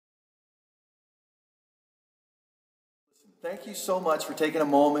Thank you so much for taking a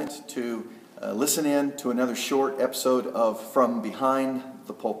moment to listen in to another short episode of From Behind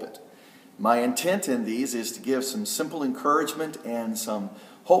the Pulpit. My intent in these is to give some simple encouragement and some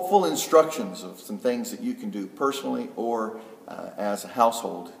hopeful instructions of some things that you can do personally or as a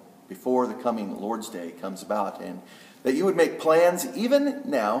household before the coming Lord's Day comes about, and that you would make plans even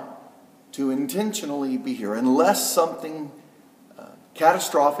now to intentionally be here unless something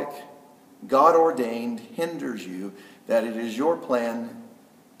catastrophic, God-ordained, hinders you, that it is your plan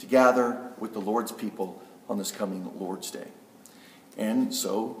to gather with the Lord's people on this coming Lord's Day. And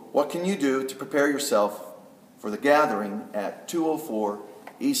so, what can you do to prepare yourself for the gathering at 204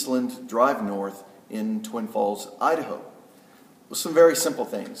 Eastland Drive North in Twin Falls, Idaho? With some very simple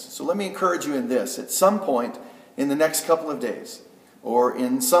things. So let me encourage you in this. At some point in the next couple of days, or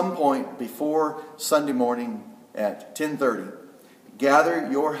in some point before Sunday morning at 10:30, gather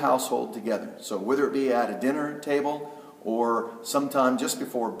your household together. So whether it be at a dinner table or sometime just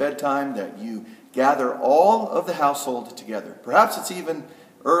before bedtime, that you gather all of the household together. Perhaps it's even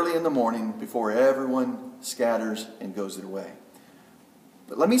early in the morning before everyone scatters and goes their way.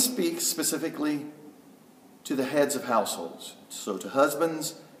 But let me speak specifically to the heads of households, so to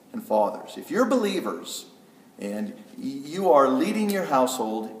husbands and fathers. If you're believers and you are leading your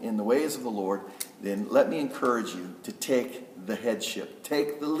household in the ways of the Lord, then let me encourage you to take the headship.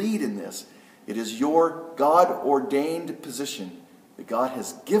 Take the lead in this. It is your God-ordained position that God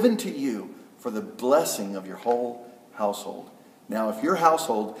has given to you for the blessing of your whole household. Now, if your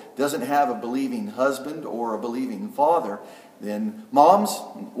household doesn't have a believing husband or a believing father, then moms,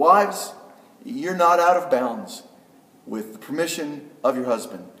 wives, you're not out of bounds with the permission of your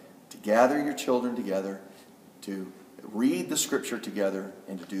husband to gather your children together, to read the Scripture together,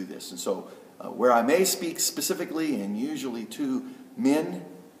 and to do this. And so, where I may speak specifically and usually to men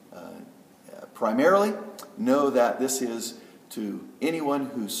primarily, know that this is to anyone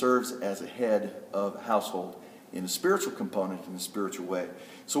who serves as a head of a household in a spiritual component, in a spiritual way.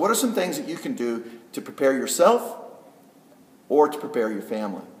 So what are some things that you can do to prepare yourself or to prepare your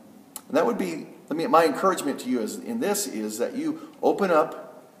family? And that would be, my encouragement to you is that you open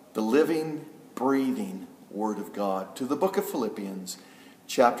up the living, breathing Word of God to the book of Philippians,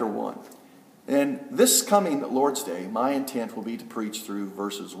 chapter 1. And this coming Lord's Day, my intent will be to preach through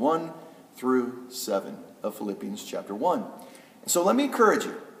verses 1 through 7 of Philippians chapter 1. And so let me encourage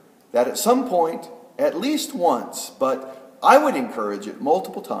you that at some point, at least once, but I would encourage it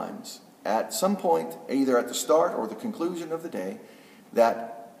multiple times, at some point, either at the start or the conclusion of the day,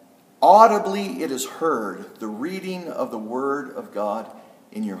 that audibly it is heard, the reading of the Word of God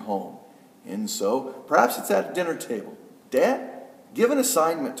in your home. And so, perhaps it's at a dinner table. Dad, give an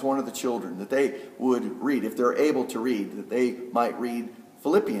assignment to one of the children that they would read, if they're able to read, that they might read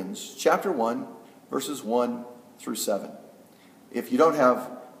Philippians chapter 1, verses 1 through 7. If you don't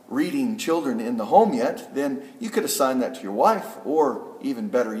have reading children in the home yet, then you could assign that to your wife, or even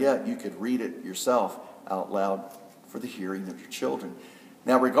better yet, you could read it yourself out loud for the hearing of your children.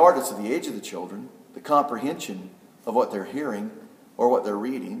 Now, regardless of the age of the children, the comprehension of what they're hearing or what they're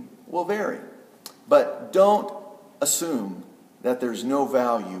reading will vary. But don't assume that there's no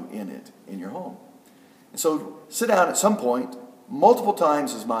value in it in your home. And so sit down at some point, multiple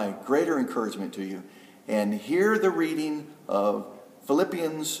times is my greater encouragement to you, and hear the reading of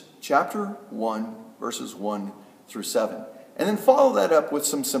Philippians chapter 1, verses 1 through 7. And then follow that up with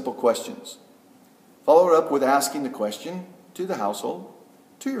some simple questions. Follow it up with asking the question to the household,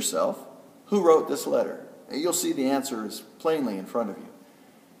 to yourself, who wrote this letter? And you'll see the answer is plainly in front of you.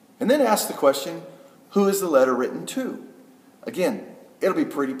 And then ask the question, who is the letter written to? Again, it'll be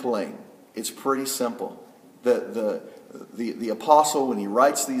pretty plain. It's pretty simple. The apostle, when he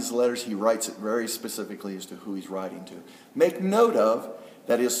writes these letters, he writes it very specifically as to who he's writing to. Make note of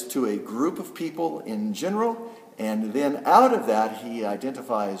that is to a group of people in general, and then out of that he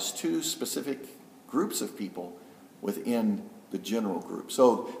identifies two specific groups of people within the general group.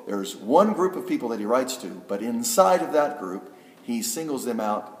 So there's one group of people that he writes to, but inside of that group he singles them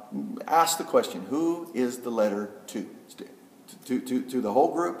out. Ask the question, who is the letter to? To the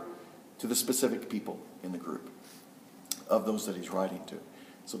whole group, to the specific people in the group of those that he's writing to.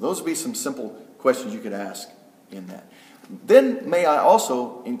 So those would be some simple questions you could ask in that. Then may I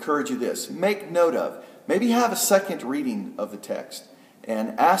also encourage you this. Make note of, maybe have a second reading of the text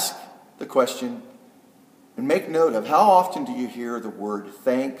and ask the question and make note of, how often do you hear the word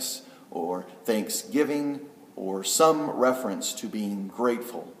thanks or thanksgiving or some reference to being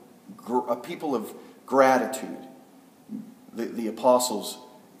grateful, a people of gratitude, the apostles'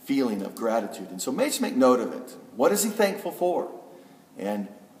 feeling of gratitude. And so let's make note of it. What is he thankful for? And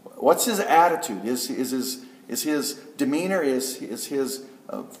what's his attitude? Is Is his demeanor, is his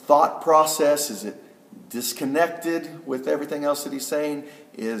thought process, is it disconnected with everything else that he's saying?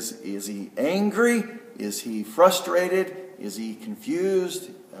 Is he angry? Is he frustrated? Is he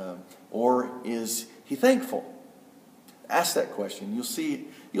confused? Or is he thankful? Ask that question. You'll see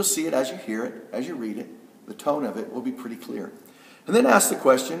it as you hear it, as you read it. The tone of it will be pretty clear. And then ask the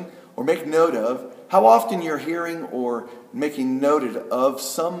question, or make note of, how often you're hearing or making noted of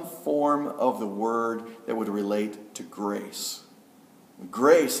some form of the word that would relate to grace.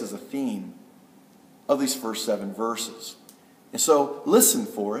 Grace is a theme of these first 7 verses. And so listen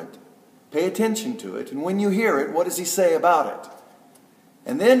for it, pay attention to it, and when you hear it, what does he say about it?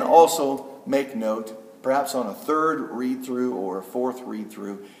 And then also make note, perhaps on a 3rd read-through or a 4th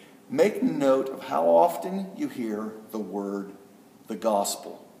read-through, make note of how often you hear the word, the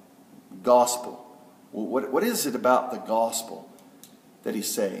gospel. Gospel. What is it about the gospel that he's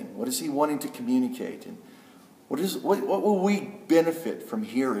saying? What is he wanting to communicate? And what will we benefit from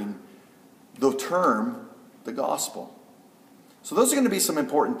hearing the term, the gospel? So those are going to be some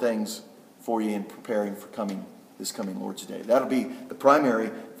important things for you in preparing for this coming Lord's Day. That'll be the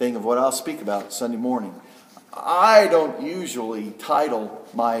primary thing of what I'll speak about Sunday morning. I don't usually title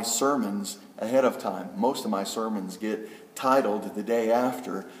my sermons ahead of time. Most of my sermons get titled the day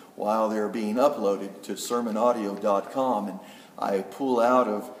after while they're being uploaded to sermonaudio.com, and I pull out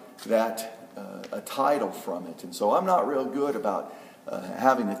of that a title from it. And so I'm not real good about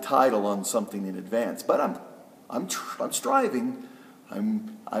having a title on something in advance, but I'm striving.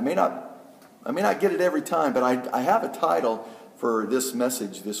 I may not get it every time, but I have a title for this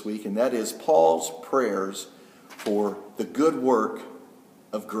message this week, and that is Paul's Prayers for the Good Work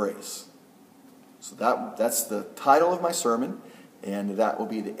of Grace. So that's the title of my sermon, and that will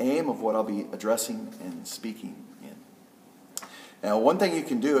be the aim of what I'll be addressing and speaking in. Now, one thing you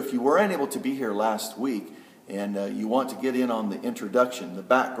can do, if you were unable to be here last week, and you want to get in on the introduction, the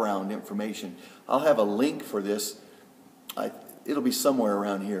background information, I'll have a link for this. It'll be somewhere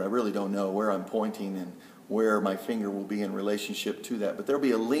around here. I really don't know where I'm pointing and where my finger will be in relationship to that. But there'll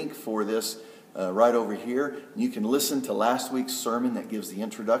be a link for this right over here. You can listen to last week's sermon that gives the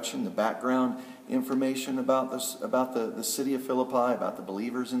introduction, the background information about the city of Philippi, about the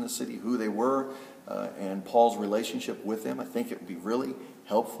believers in the city, who they were, and Paul's relationship with them. I think it would be really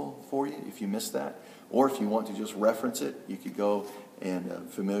helpful for you if you missed that. Or if you want to just reference it, you could go and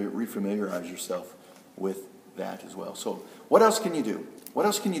refamiliarize yourself with that as well. So what else can you do? What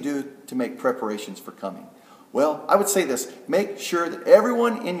else can you do to make preparations for coming? Well, I would say this. Make sure that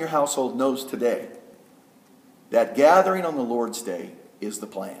everyone in your household knows today that gathering on the Lord's Day is the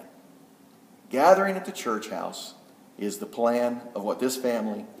plan. Gathering at the church house is the plan of what this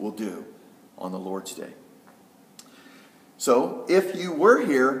family will do on the Lord's Day. So if you were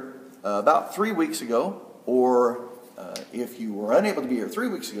here about 3 weeks ago, or if you were unable to be here 3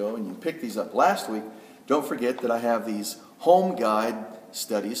 weeks ago and you picked these up last week, don't forget that I have these home guide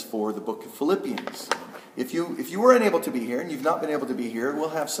studies for the book of Philippians. If you were unable to be here and you've not been able to be here, we'll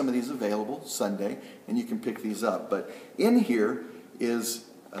have some of these available Sunday, and you can pick these up. But in here is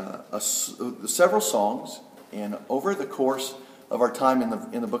several songs, and over the course of our time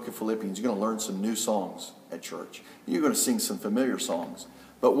in the book of Philippians, you're going to learn some new songs at church. You're going to sing some familiar songs.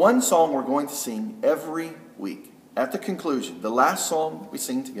 But one song we're going to sing every week. At the conclusion, the last song we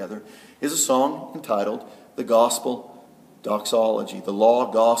sing together is a song entitled The Gospel Doxology, the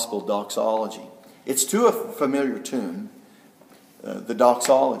Law Gospel Doxology. It's to a familiar tune, the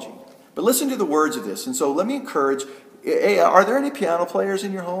doxology. But listen to the words of this. And so let me encourage, are there any piano players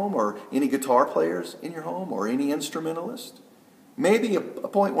in your home, or any guitar players in your home, or any instrumentalist? Maybe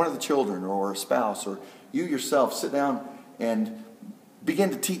appoint one of the children or a spouse, or you yourself sit down and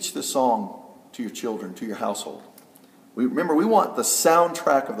begin to teach this song to your children, to your household. Remember, we want the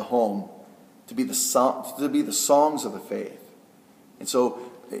soundtrack of the home to be the songs of the faith. And so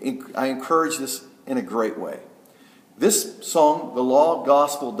I encourage this in a great way. This song, the Law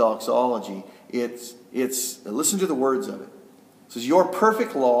Gospel Doxology, it's listen to the words of it. It says, "Your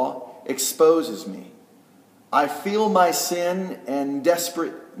perfect law exposes me. I feel my sin and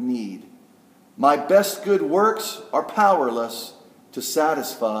desperate need. My best good works are powerless to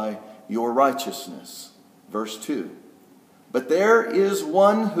satisfy your righteousness." Verse 2. "But there is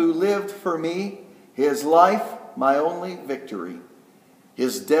one who lived for me, his life my only victory,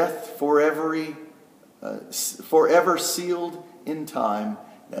 his death forever sealed in time,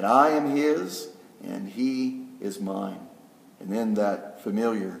 that I am his and he is mine." And then that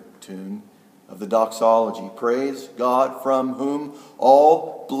familiar tune of the doxology. "Praise God from whom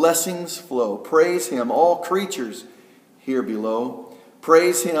all blessings flow. Praise him, all creatures here below.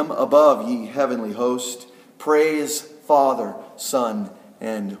 Praise him above, ye heavenly host. Praise Father, Son,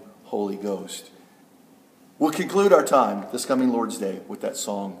 and Holy Ghost. We'll conclude our time this coming Lord's Day with that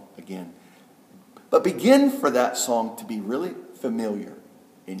song again. But begin for that song to be really familiar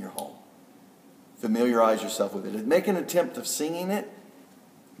in your home. Familiarize yourself with it. Make an attempt of singing it.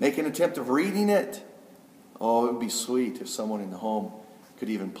 Make an attempt of reading it. Oh, it would be sweet if someone in the home could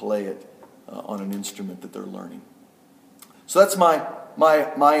even play it on an instrument that they're learning. So that's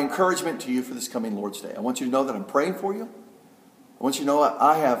my encouragement to you for this coming Lord's Day. I want you to know that I'm praying for you. I want you to know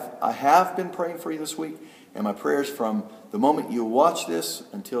I have been praying for you this week. And my prayers from the moment you watch this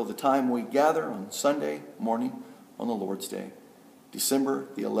until the time we gather on Sunday morning on the Lord's Day, December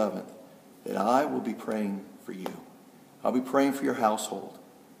the 11th, that I will be praying for you. I'll be praying for your household,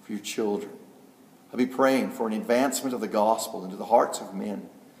 for your children. I'll be praying for an advancement of the gospel into the hearts of men,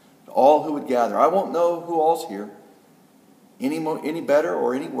 all who would gather. I won't know who all's here, any better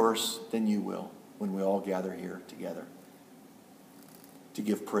or any worse than you will when we all gather here together to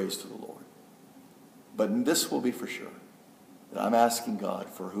give praise to the Lord. But this will be for sure, that I'm asking God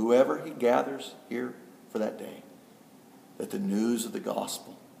for whoever He gathers here for that day, that the news of the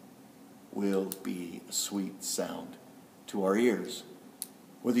gospel will be a sweet sound to our ears.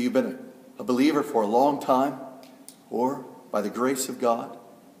 Whether you've been a believer for a long time, or by the grace of God,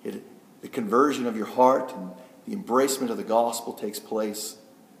 the conversion of your heart and the embracement of the gospel takes place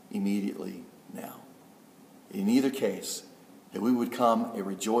immediately now. In either case, that we would come a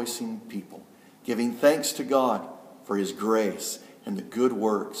rejoicing people, giving thanks to God for His grace and the good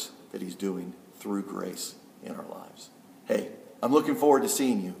works that He's doing through grace in our lives. Hey, I'm looking forward to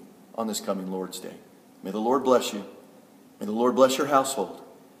seeing you on this coming Lord's Day. May the Lord bless you. May the Lord bless your household.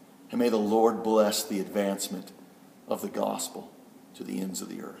 And may the Lord bless the advancement of the gospel to the ends of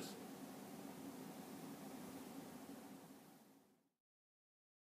the earth.